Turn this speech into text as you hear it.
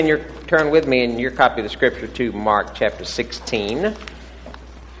Turn with me in your copy of the Scripture to Mark chapter 16.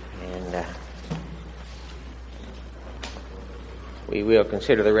 And we will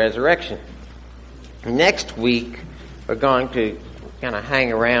consider the resurrection. Next week, we're going to kind of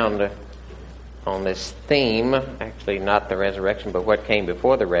hang around on this theme. Actually, not the resurrection, but what came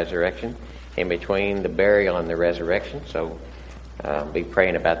before the resurrection, in between the burial and the resurrection. So be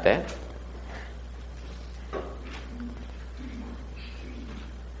praying about that.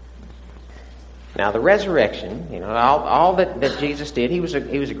 Now, the resurrection, all that Jesus did, he was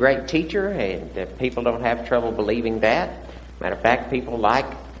a great teacher, and people don't have trouble believing that. Matter of fact,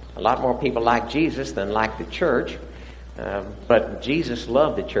 a lot more people like Jesus than like the church. But Jesus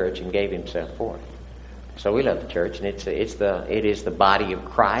loved the church and gave himself for it. So we love the church, and it is the body of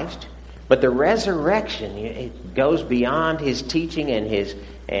Christ. But the resurrection, it goes beyond his teaching and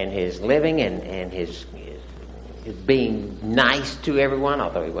his living and his being nice to everyone,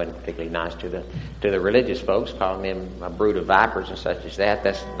 although he wasn't particularly nice to the religious folks, calling them a brood of vipers and such as that.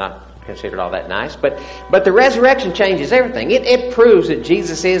 That's not considered all that nice. But the resurrection changes everything. It proves that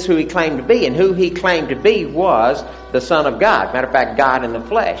Jesus is who he claimed to be, and who he claimed to be was the Son of God. Matter of fact, God in the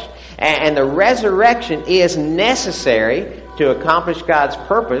flesh. And the resurrection is necessary to accomplish God's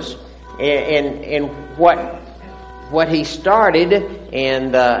purpose in what he started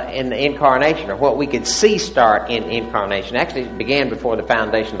in the incarnation, or what we could see start in incarnation. Actually, it began before the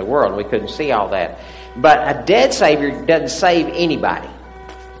foundation of the world, and we couldn't see all that. But a dead Savior doesn't save anybody.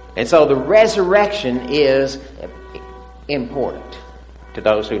 And so the resurrection is important to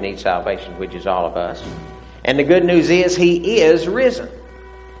those who need salvation, which is all of us. And the good news is he is risen.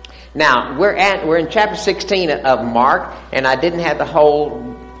 Now, we're in chapter 16 of Mark, and I didn't have the whole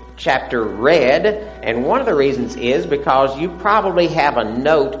chapter read, and one of the reasons is because you probably have a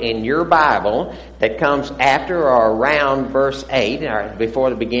note in your Bible that comes after or around verse 8 or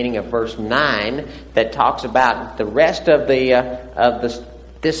before the beginning of verse 9 that talks about the rest of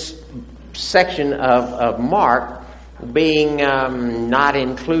this section of Mark being not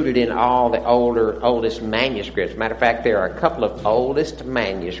included in all the oldest manuscripts. Matter of fact, there are a couple of oldest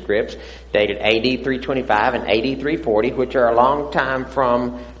manuscripts dated AD 325 and AD 340, which are a long time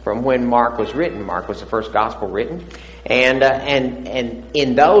from when Mark was written. Mark was the first gospel written. And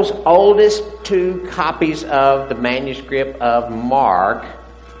in those oldest two copies of the manuscript of Mark,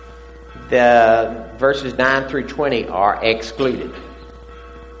 the verses 9 through 20 are excluded.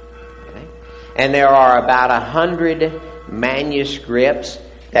 And there are about 100 manuscripts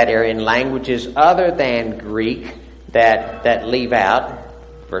that are in languages other than Greek that leave out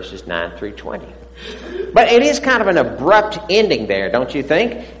verses 9 through 20. But it is kind of an abrupt ending there, don't you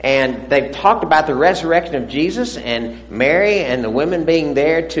think? And they've talked about the resurrection of Jesus and Mary and the women being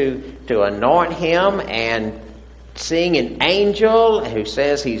there to anoint him, and seeing an angel who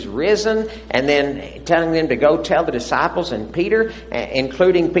says he's risen, and then telling them to go tell the disciples and Peter,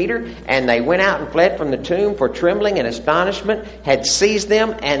 including Peter, and they went out and fled from the tomb, for trembling and astonishment had seized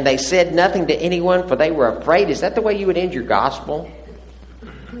them, and they said nothing to anyone, for they were afraid. Is that the way you would end your gospel?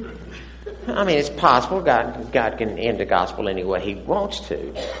 I mean, it's possible. God can end the gospel any way he wants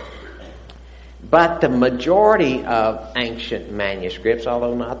to. But the majority of ancient manuscripts,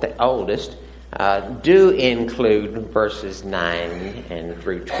 although not the oldest, do include verses 9 and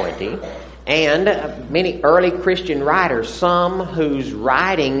through 20. And many early Christian writers, some whose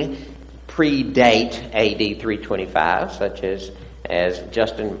writing predate AD 325, such as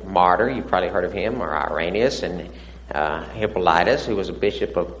Justin Martyr, you've probably heard of him, or Irenaeus, and Hippolytus, who was a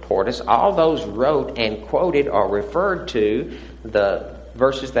bishop of Portus, all those wrote and quoted or referred to the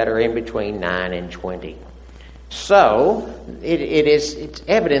verses that are in between 9 and 20. So it's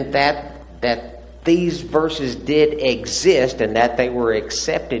evident that these verses did exist and that they were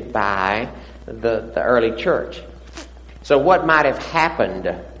accepted by the early church. So what might have happened?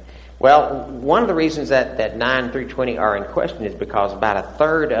 Well, one of the reasons that 9 through 20 are in question is because about a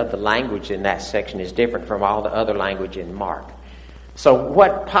third of the language in that section is different from all the other language in Mark. So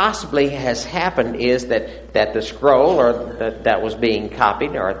what possibly has happened is that the scroll that was being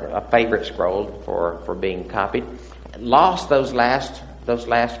copied, or a favorite scroll for being copied, lost those last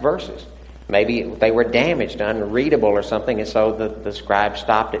verses. Maybe they were damaged, unreadable or something, and so the scribe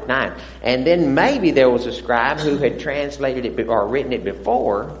stopped at 9. And then maybe there was a scribe who had translated it or written it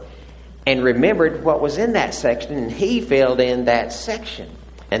before and remembered what was in that section, and he filled in that section.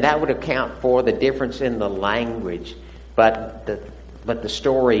 And that would account for the difference in the language, but the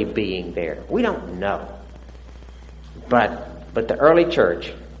story being there. We don't know. But the early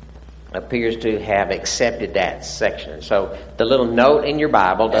church appears to have accepted that section. So the little note in your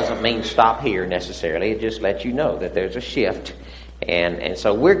Bible doesn't mean stop here necessarily. It just lets you know that there's a shift And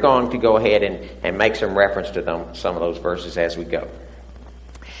so we're going to go ahead and make some reference to some of those verses as we go.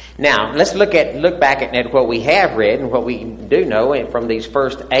 Now, let's look back at what we have read and what we do know from these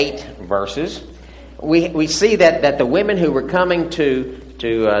first 8 verses. We see that the women who were coming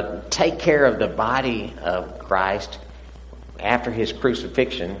to take care of the body of Christ after his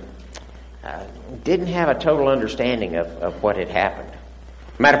crucifixion didn't have a total understanding of what had happened.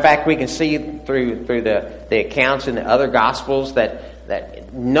 Matter of fact, we can see through the accounts in the other Gospels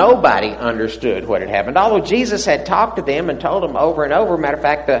that nobody understood what had happened. Although Jesus had talked to them and told them over and over. Matter of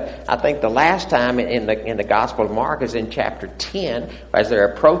fact, I think the last time in the Gospel of Mark is in chapter 10, as they're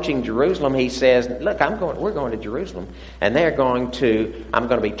approaching Jerusalem. He says, "Look, we're going to Jerusalem, and I'm going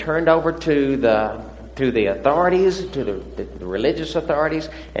to be turned over to the authorities, to the religious authorities,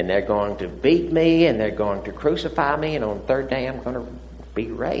 and they're going to beat me, and they're going to crucify me, and on the third day I'm going to be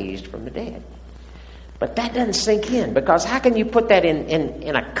raised from the dead." But that doesn't sink in, because how can you put that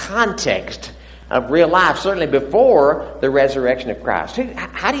in a context of real life, certainly before the resurrection of Christ?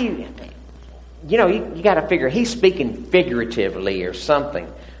 How do you got to figure he's speaking figuratively or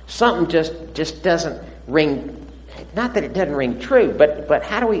something. Something just doesn't ring, not that it doesn't ring true, but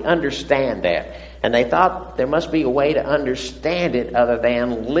how do we understand that? And they thought there must be a way to understand it other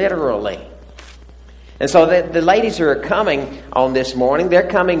than literally. And so the ladies who are coming on this morning, they're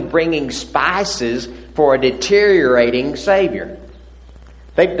coming bringing spices for a deteriorating Savior.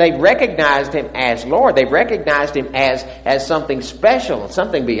 They recognized him as Lord. They recognized him as something special,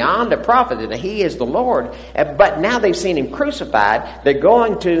 something beyond a prophet, that he is the Lord. But now they've seen him crucified. They're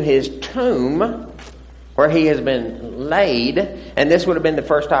going to his tomb where he has been laid. And this would have been the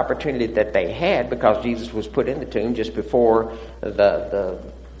first opportunity that they had, because Jesus was put in the tomb just before the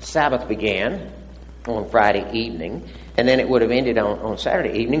Sabbath began on Friday evening, and then it would have ended on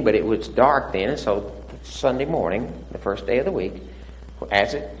Saturday evening, but it was dark then, and so Sunday morning, the first day of the week,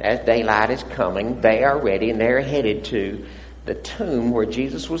 as daylight is coming, they are ready, and they're headed to the tomb where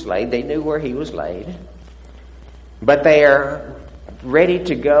Jesus was laid. They knew where he was laid, but they are ready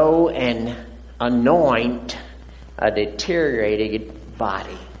to go and anoint a deteriorated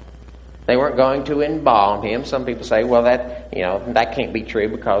body. They weren't going to embalm him. Some people say, well, that can't be true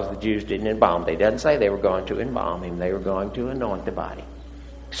because the Jews didn't embalm. They didn't say they were going to embalm him. They were going to anoint the body,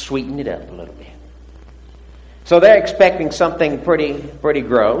 sweeten it up a little bit. So they're expecting something pretty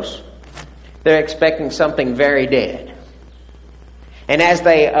gross. They're expecting something very dead. And as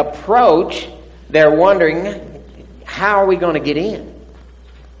they approach, they're wondering, how are we going to get in?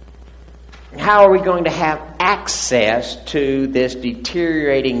 How are we going to have access to this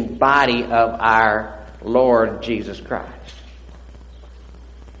deteriorating body of our Lord Jesus Christ?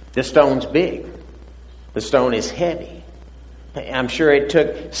 The stone's big. The stone is heavy. I'm sure it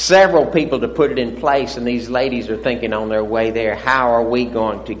took several people to put it in place, and these ladies are thinking on their way there, how are we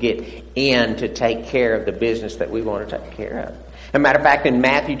going to get in to take care of the business that we want to take care of? As a matter of fact, in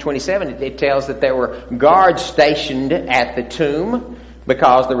Matthew 27, it tells that there were guards stationed at the tomb,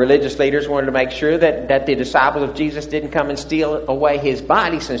 because the religious leaders wanted to make sure that the disciples of Jesus didn't come and steal away his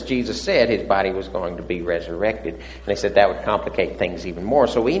body, since Jesus said his body was going to be resurrected. And they said that would complicate things even more.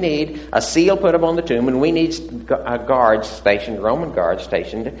 So we need a seal put up on the tomb, and we need guards stationed, Roman guards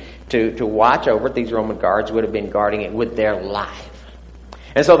stationed, to watch over it. These Roman guards would have been guarding it with their life.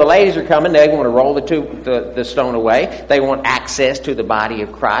 And so the ladies are coming. They want to roll the stone away. They want access to the body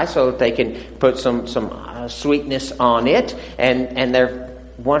of Christ so that they can put some sweetness on it. And they're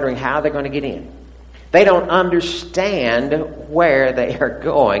wondering how they're going to get in. They don't understand where they are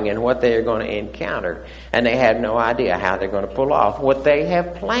going and what they are going to encounter. And they have no idea how they're going to pull off what they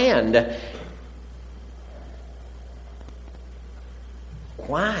have planned.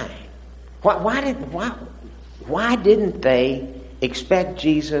 Why? Why didn't they expect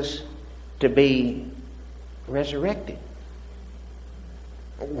Jesus to be resurrected?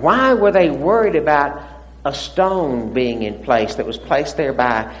 Why were they worried about a stone being in place that was placed there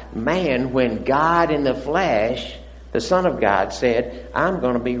by man when God in the flesh, the Son of God, said, I'm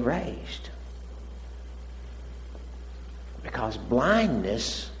going to be raised? Because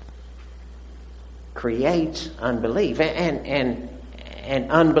blindness creates unbelief, and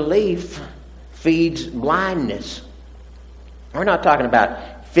unbelief feeds blindness. We're not talking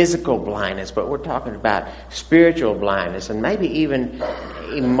about physical blindness, but we're talking about spiritual blindness, and maybe even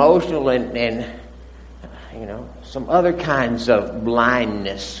emotional and some other kinds of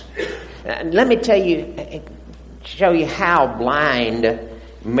blindness. Let me show you how blind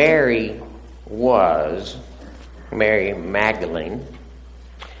Mary was, Mary Magdalene.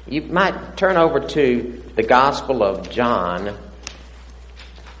 You might turn over to the Gospel of John,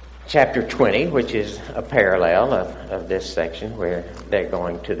 chapter 20, which is a parallel of this section where they're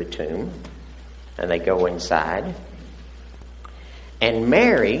going to the tomb and they go inside. And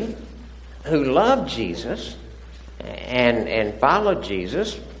Mary, who loved Jesus and followed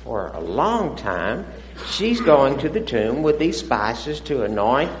Jesus for a long time, she's going to the tomb with these spices to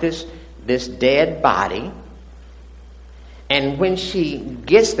anoint this dead body. And when she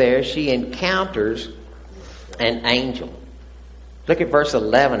gets there, she encounters an angel. Look at verse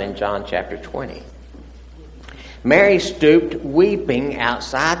 11 in John chapter 20. Mary stooped weeping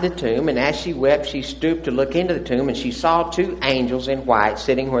outside the tomb, and as she wept, she stooped to look into the tomb, and she saw two angels in white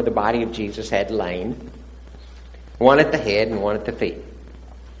sitting where the body of Jesus had lain, one at the head and one at the feet.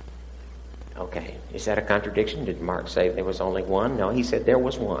 Okay, is that a contradiction? Did Mark say there was only one? No, he said there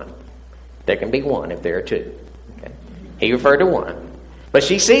was one. There can be one if there are two. Okay. He referred to one. But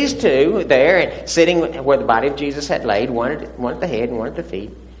she sees two there and sitting where the body of Jesus had laid, one at the head and one at the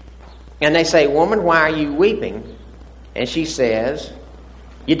feet. And they say, "Woman, why are you weeping?" And she says,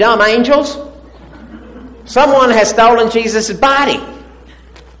 "You dumb angels, someone has stolen Jesus' body."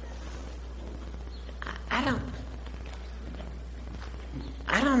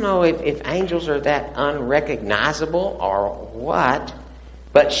 I don't know if angels are that unrecognizable or what,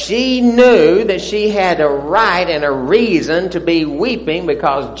 but she knew that she had a right and a reason to be weeping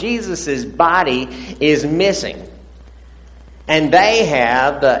because Jesus' body is missing. And they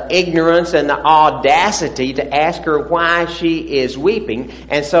have the ignorance and the audacity to ask her why she is weeping.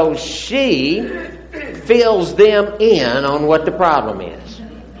 And so she fills them in on what the problem is.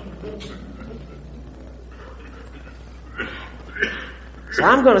 So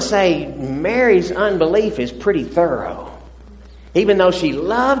I'm going to say Mary's unbelief is pretty thorough. Even though she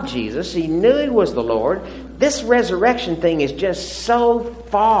loved Jesus, she knew He was the Lord, this resurrection thing is just so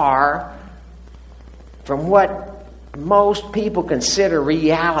far from what most people consider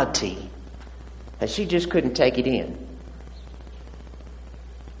reality that she just couldn't take it in.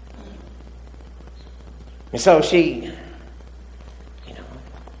 And so she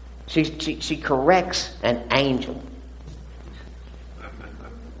corrects an angel.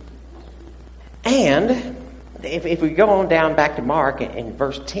 And if we go on down back to Mark in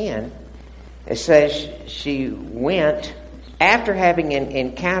verse 10, it says she went after having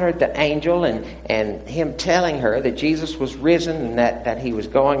encountered the angel and him telling her that Jesus was risen and that he was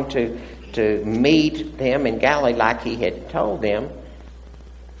going to meet them in Galilee like he had told them.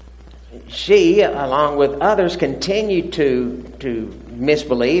 She, along with others, continued to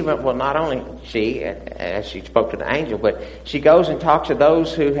misbelieve. Well, not only she, as she spoke to the angel, but she goes and talks to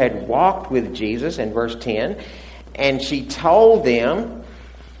those who had walked with Jesus in verse 10. And she told them,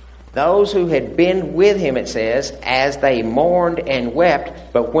 those who had been with him, it says, as they mourned and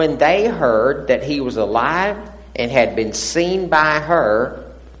wept. But when they heard that he was alive and had been seen by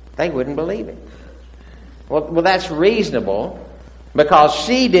her, they wouldn't believe it. Well, that's reasonable, because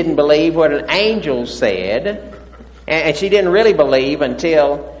she didn't believe what an angel said, and she didn't really believe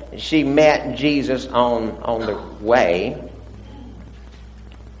until she met Jesus on the way.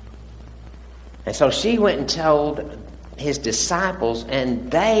 And so she went and told his disciples,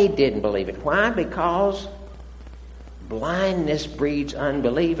 and they didn't believe it. Why? Because blindness breeds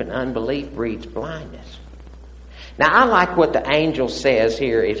unbelief, and unbelief breeds blindness. Now, I like what the angel says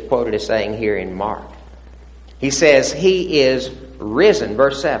here, is quoted as saying here in Mark. He says, He is risen,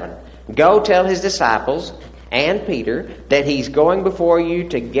 verse 7. Go tell His disciples and Peter that He's going before you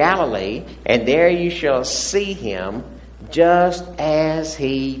to Galilee, and there you shall see Him just as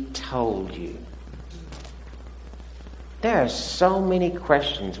He told you. There are so many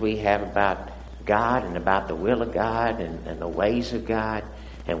questions we have about God and about the will of God and the ways of God,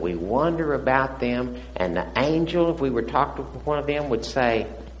 and we wonder about them, and the angel, if we were talking to one of them, would say,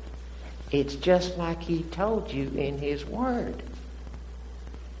 it's just like He told you in His Word.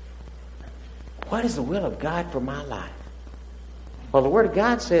 What is the will of God for my life? Well, the Word of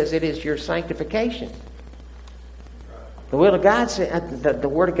God says it is your sanctification. The will of God the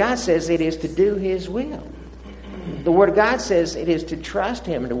Word of God says it is to do His will. The Word of God says it is to trust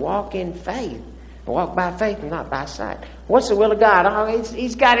Him and to walk in faith. Walk by faith and not by sight. What's the will of God? Oh,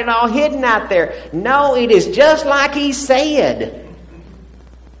 He's got it all hidden out there. No, it is just like He said.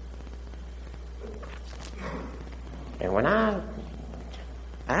 And when I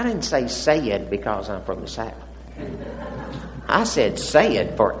didn't say it because I'm from the South. I said say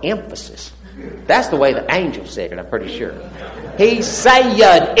it for emphasis. That's the way the angel said it, I'm pretty sure. He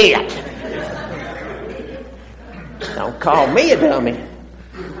said it. Don't call me a dummy.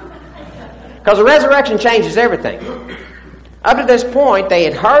 Because the resurrection changes everything. Up to this point, they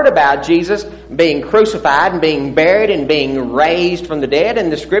had heard about Jesus being crucified and being buried and being raised from the dead,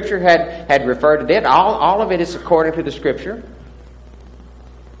 and the Scripture had referred to that. All of it is according to the Scripture.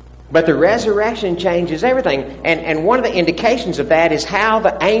 But the resurrection changes everything. And one of the indications of that is how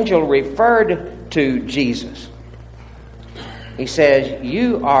the angel referred to Jesus. He says,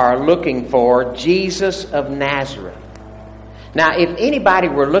 "You are looking for Jesus of Nazareth." Now, if anybody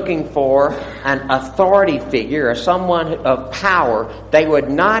were looking for an authority figure or someone of power, they would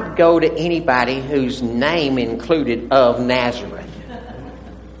not go to anybody whose name included of Nazareth.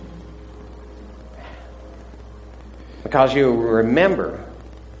 Because you remember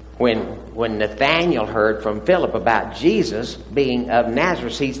when Nathanael heard from Philip about Jesus being of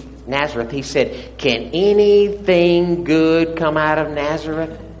Nazareth, he said, "Can anything good come out of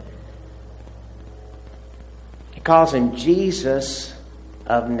Nazareth?" He calls him Jesus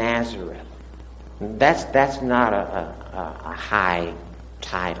of Nazareth. That's not a high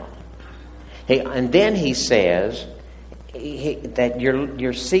title. And then he says that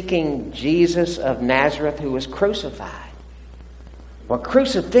you're seeking Jesus of Nazareth who was crucified. Well,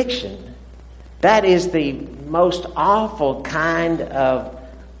 crucifixion, that is the most awful kind of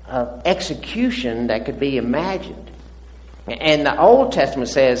execution that could be imagined. And the Old Testament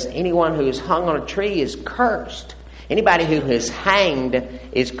says anyone who is hung on a tree is cursed. Anybody who is hanged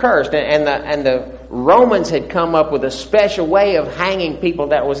is cursed. And the Romans had come up with a special way of hanging people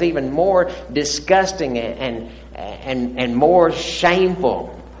that was even more disgusting and more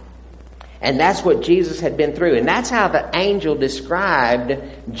shameful. And that's what Jesus had been through. And that's how the angel described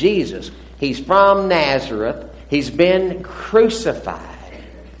Jesus. He's from Nazareth. He's been crucified.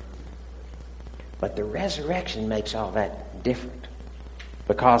 But the resurrection makes all that different.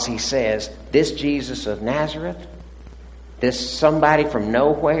 Because he says, this Jesus of Nazareth, this somebody from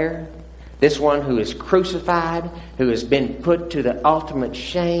nowhere, this one who is crucified, who has been put to the ultimate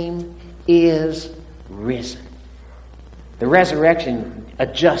shame, is risen. The resurrection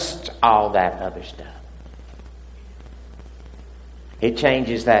adjusts all that other stuff. It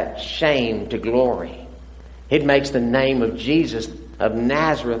changes that shame to glory. It makes the name of Jesus of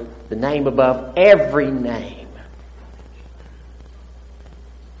Nazareth the name above every name.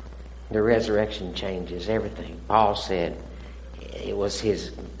 The resurrection changes everything. Paul said it was his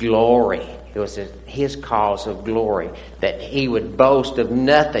glory. It was his cause of glory that he would boast of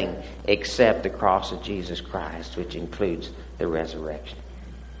nothing except the cross of Jesus Christ, which includes the resurrection.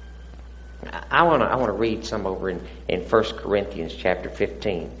 I want to read some over in 1 Corinthians chapter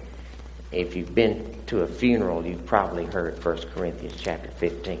 15. If you've been to a funeral, you've probably heard 1 Corinthians chapter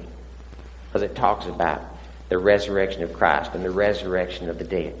 15. Because it talks about the resurrection of Christ and the resurrection of the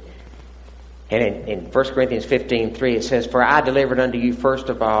dead. And in 1 Corinthians 15:3 it says, "For I delivered unto you first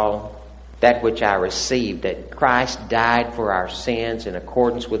of all that which I received, that Christ died for our sins in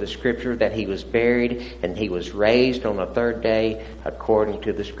accordance with the Scripture, that he was buried, and he was raised on the third day according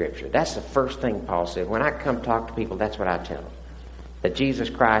to the Scripture." That's the first thing Paul said. When I come talk to people, that's what I tell them. That Jesus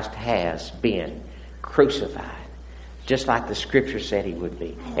Christ has been crucified, just like the Scripture said he would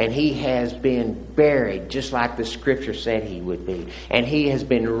be. And he has been buried, just like the Scripture said he would be. And he has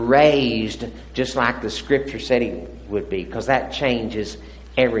been raised, just like the Scripture said he would be, because that changes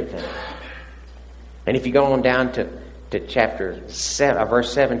everything. And if you go on down to chapter 7,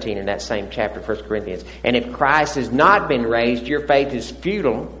 verse 17 in that same chapter, 1 Corinthians, "And if Christ has not been raised, your faith is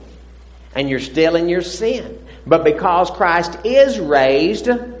futile, and you're still in your sin. But because Christ is raised,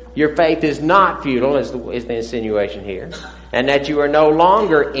 your faith is not futile," is the insinuation here, "and that you are no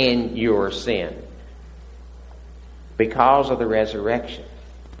longer in your sin." Because of the resurrection,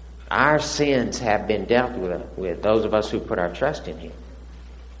 our sins have been dealt with, those of us who put our trust in him.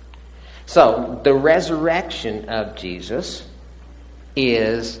 So, the resurrection of Jesus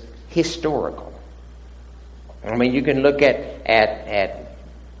is historical. I mean, you can look at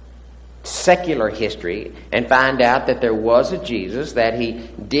secular history and find out that there was a Jesus, that he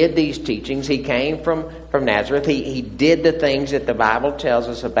did these teachings. He came from Nazareth. He did the things that the Bible tells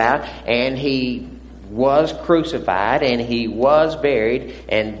us about, and he was crucified, and he was buried,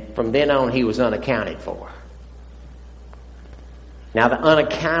 and from then on he was unaccounted for. Now, the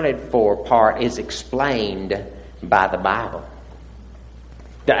unaccounted for part is explained by the Bible.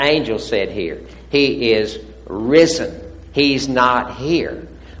 The angel said here, he is risen. He's not here.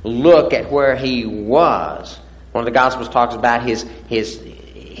 Look at where he was. One of the Gospels talks about his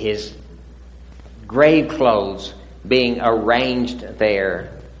grave clothes being arranged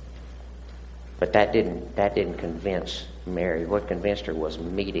there. But that didn't convince Mary. What convinced her was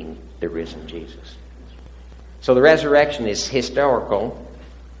meeting the risen Jesus. So the resurrection is historical,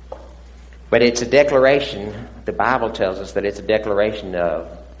 but it's a declaration the Bible tells us that it's a declaration of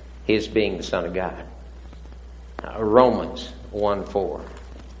His being the Son of God. Romans 1:4.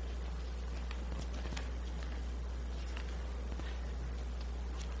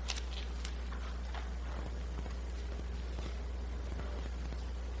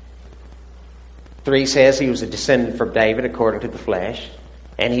 Three says He was a descendant from David according to the flesh,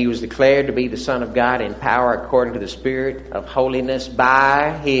 and He was declared to be the Son of God in power according to the Spirit of holiness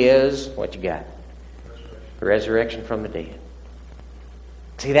by His, what you got? Resurrection from the dead.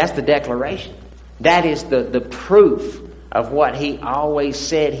 See, that's the declaration. That is the proof of what He always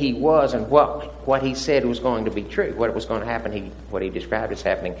said He was, and what He said was going to be true. What was going to happen, what He described as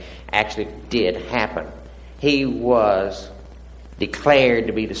happening, actually did happen. He was declared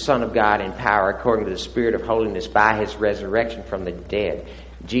to be the Son of God in power according to the Spirit of holiness by His resurrection from the dead.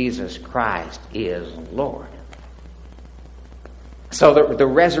 Jesus Christ is Lord. So the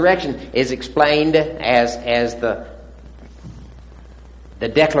resurrection is explained as the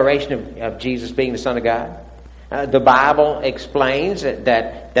declaration of Jesus being the Son of God. The Bible explains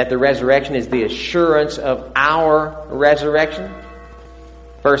that the resurrection is the assurance of our resurrection.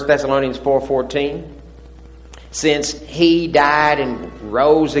 1 Thessalonians 4:14. Since He died and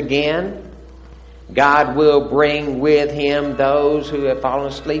rose again, God will bring with Him those who have fallen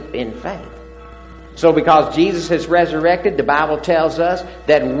asleep in faith. So because Jesus has resurrected, the Bible tells us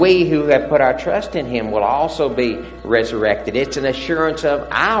that we who have put our trust in Him will also be resurrected. It's an assurance of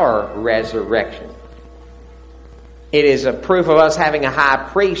our resurrection. It is a proof of us having a high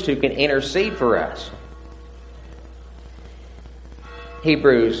priest who can intercede for us.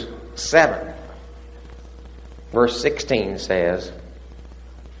 Hebrews 7, verse 16 says,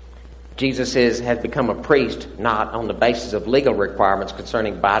 Jesus has become a priest not on the basis of legal requirements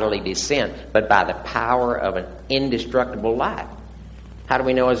concerning bodily descent, but by the power of an indestructible life. How do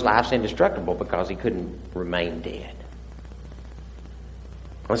we know His life's indestructible? Because He couldn't remain dead.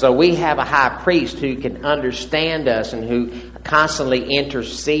 And so we have a high priest who can understand us and who constantly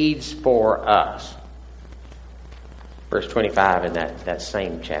intercedes for us. Verse 25 in that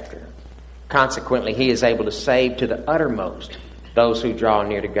same chapter. Consequently, He is able to save to the uttermost those who draw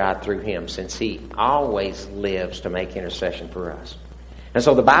near to God through Him, since He always lives to make intercession for us. And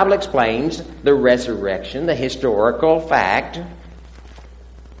so the Bible explains the resurrection, the historical fact,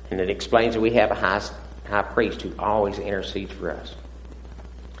 and it explains that we have a high priest who always intercedes for us.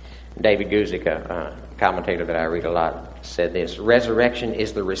 David Guzik, a commentator that I read a lot, said this: resurrection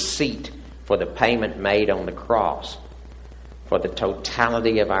is the receipt for the payment made on the cross for the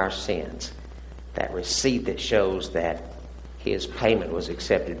totality of our sins. That receipt that shows that His payment was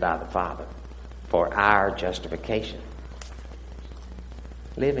accepted by the Father for our justification.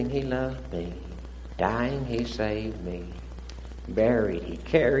 Living He loved me, dying He saved me, buried He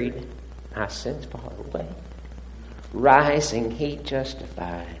carried my sins far away, rising He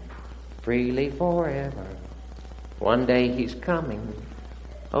justified, freely forever. One day He's coming,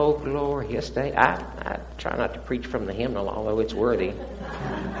 oh glorious day. I try not to preach from the hymnal, although it's worthy.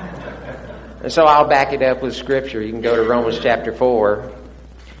 And so I'll back it up with Scripture. You can go to Romans chapter 4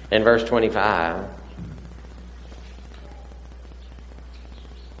 and verse 25.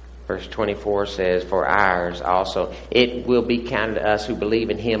 Verse 24 says, for ours also, it will be counted to us who believe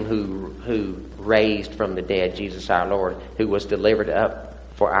in Him who raised from the dead, Jesus our Lord, who was delivered up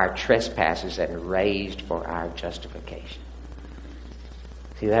for our trespasses and raised for our justification.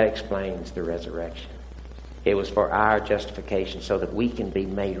 See, that explains the resurrection. It was for our justification so that we can be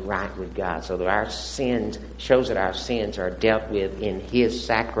made right with God, so that our sins, shows that our sins are dealt with in His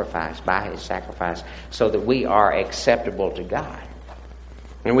sacrifice, by His sacrifice, so that we are acceptable to God.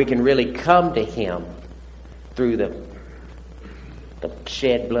 And we can really come to Him through the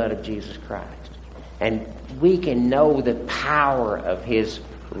shed blood of Jesus Christ. And we can know the power of His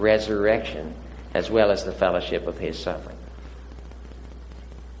resurrection as well as the fellowship of His suffering.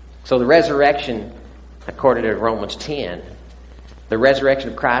 So the resurrection, according to Romans 10, the resurrection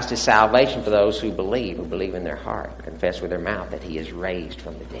of Christ is salvation for those who believe in their heart, confess with their mouth that He is raised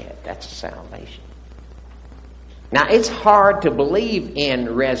from the dead. That's salvation. Now, it's hard to believe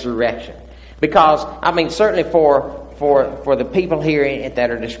in resurrection because, certainly for the people here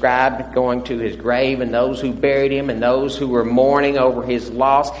that are described going to His grave and those who buried Him and those who were mourning over His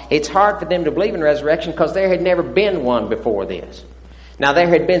loss, it's hard for them to believe in resurrection because there had never been one before this. Now, there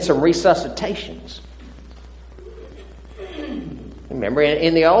had been some resuscitations. Remember,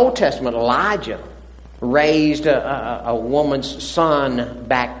 in the Old Testament, Elijah raised a woman's son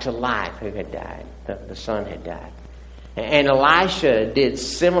back to life who had died. The son had died. And Elisha did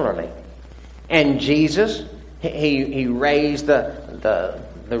similarly. And Jesus, he raised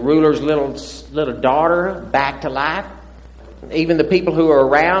the the ruler's little daughter back to life. Even the people who were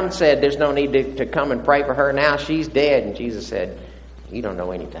around said, there's no need to come and pray for her now. She's dead. And Jesus said, you don't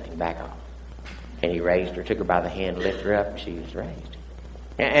know anything. Back off. And he raised her, took her by the hand, lifted her up, and she was raised.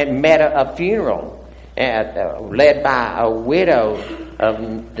 And met a funeral led by a widow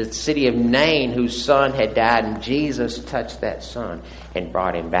of the city of Nain whose son had died, and Jesus touched that son and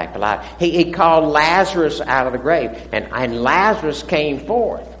brought him back to life. He called Lazarus out of the grave, and Lazarus came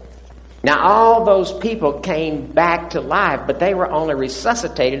forth. Now, all those people came back to life, but they were only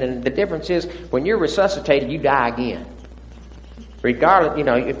resuscitated, and the difference is when you're resuscitated, you die again. Regardless,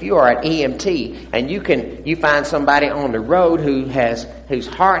 if you are an EMT and you find somebody on the road whose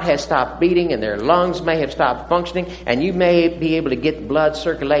heart has stopped beating and their lungs may have stopped functioning, and you may be able to get the blood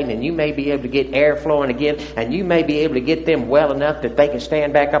circulating, and you may be able to get air flowing again, and you may be able to get them well enough that they can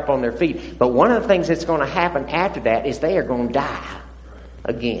stand back up on their feet. But one of the things that's going to happen after that is they are going to die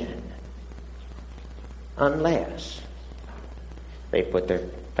again. Unless they put their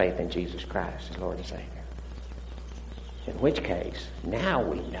faith in Jesus Christ as Lord and Savior. In which case, now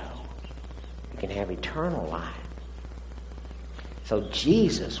we know we can have eternal life. So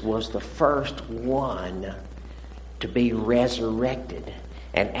Jesus was the first one to be resurrected.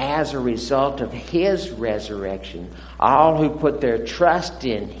 And as a result of his resurrection, all who put their trust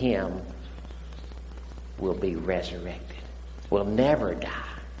in him will be resurrected, will never die.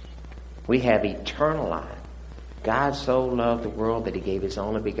 We have eternal life. God so loved the world that he gave his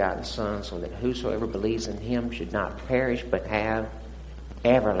only begotten Son, so that whosoever believes in him should not perish but have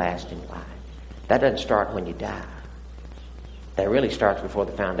everlasting life. That doesn't start when you die. That really starts before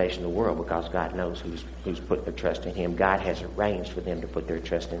the foundation of the world, because God knows who's put their trust in him. God has arranged for them to put their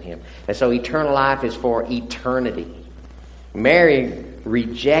trust in him. And so eternal life is for eternity. Mary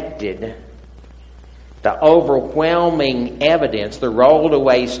rejected the overwhelming evidence, the rolled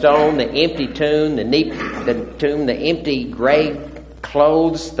away stone, the empty tomb, the empty grave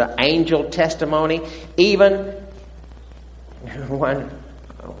clothes, the angel testimony, even one,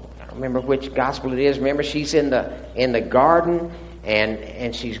 I don't remember which gospel it is. Remember, she's in the garden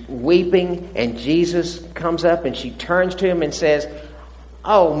and she's weeping, and Jesus comes up and she turns to him and says,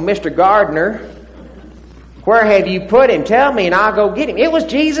 "Oh, Mr. Gardener, where have you put him? Tell me and I'll go get him." It was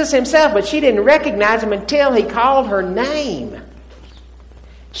Jesus himself, but she didn't recognize him until he called her name.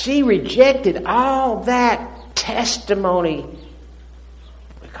 She rejected all that testimony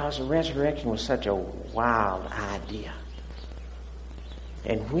because the resurrection was such a wild idea.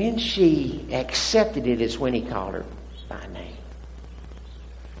 And when she accepted it is when he called her by name.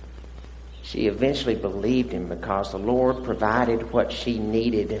 She eventually believed him because the Lord provided what she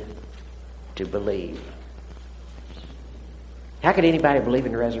needed to believe. How could anybody believe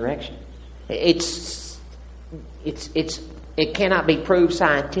in the resurrection? It cannot be proved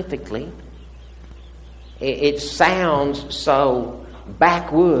scientifically. It sounds so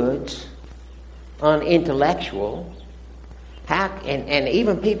backwoods, unintellectual. And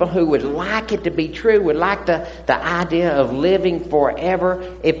even people who would like it to be true would like the idea of living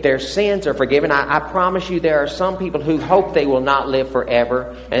forever if their sins are forgiven. I promise you there are some people who hope they will not live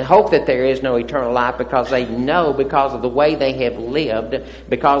forever and hope that there is no eternal life because they know, because of the way they have lived,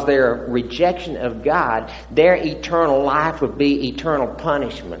 because their rejection of God, their eternal life would be eternal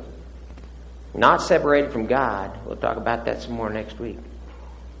punishment. Not separated from God. We'll talk about that some more next week.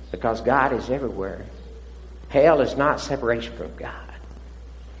 Because God is everywhere. Hell is not separation from God.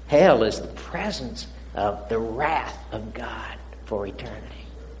 Hell is the presence of the wrath of God for eternity.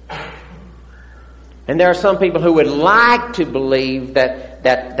 And there are some people who would like to believe that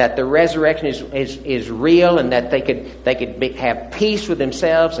the resurrection is real and that they could have peace with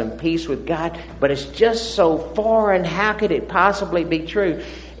themselves and peace with God, but it's just so foreign. How could it possibly be true?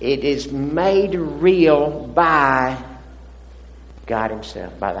 It is made real by God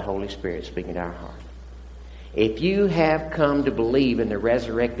himself, by the Holy Spirit speaking to our heart. If you have come to believe in the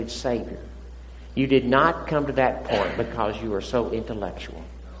resurrected Savior, you did not come to that point because you are so intellectual.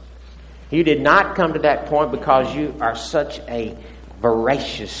 You did not come to that point because you are such a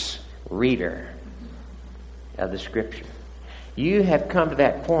voracious reader of the Scripture. You have come to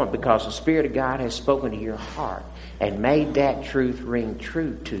that point because the Spirit of God has spoken to your heart and made that truth ring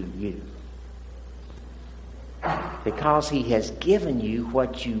true to you. Because he has given you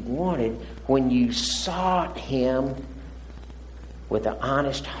what you wanted when you sought him with an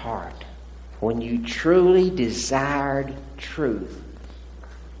honest heart. When you truly desired truth,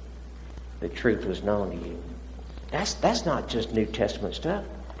 the truth was known to you. That's not just New Testament stuff.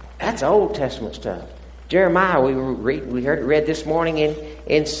 That's Old Testament stuff. Jeremiah, we read this morning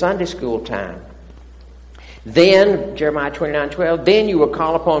in Sunday school time. Then, Jeremiah 29:12, then you will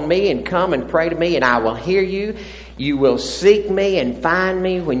call upon me and come and pray to me, and I will hear you. You will seek me and find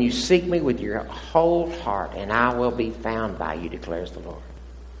me when you seek me with your whole heart, and I will be found by you, declares the Lord.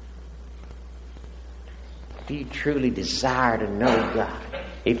 If you truly desire to know God,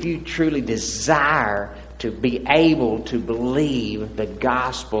 if you truly desire to be able to believe the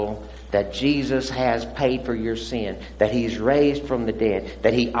gospel that Jesus has paid for your sin, that He's raised from the dead,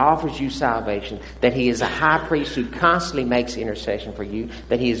 that He offers you salvation, that He is a high priest who constantly makes intercession for you,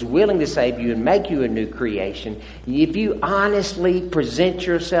 that He is willing to save you and make you a new creation, if you honestly present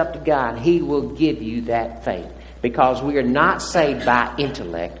yourself to God, He will give you that faith. Because we are not saved by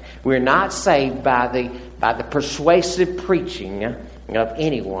intellect. We're not saved by the persuasive preaching of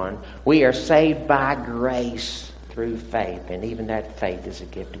anyone. We are saved by grace through faith, and even that faith is a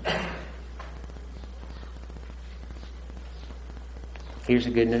gift of God. Here's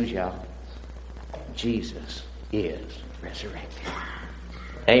the good news, y'all. Jesus is resurrected.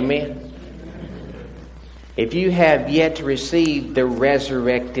 Amen. If you have yet to receive the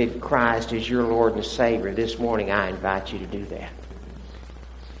resurrected Christ as your Lord and Savior, this morning I invite you to do that.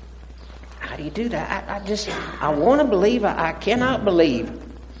 How do you do that? I want to believe. I cannot believe.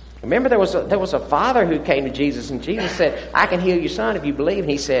 Remember, there was a father who came to Jesus, and Jesus said, I can heal your son if you believe.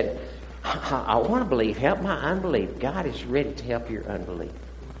 And he said, I want to believe. Help my unbelief. God is ready to help your unbelief.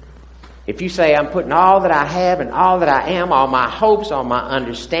 If you say, I'm putting all that I have and all that I am, all my hopes, all my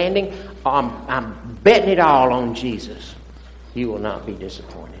understanding, I'm betting it all on Jesus, you will not be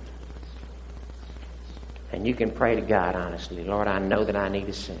disappointed. And you can pray to God honestly. Lord, I know that I need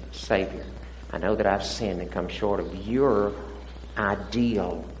a Savior. I know that I've sinned and come short of your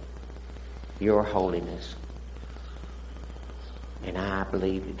ideal, your holiness. And I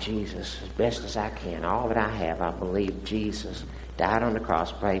believe that Jesus, as best as I can, all that I have, I believe Jesus died on the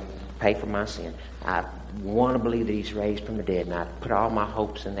cross, pay for my sin. I want to believe that He's raised from the dead, and I put all my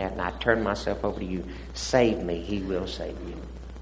hopes in that, and I turn myself over to you. Save me. He will save you.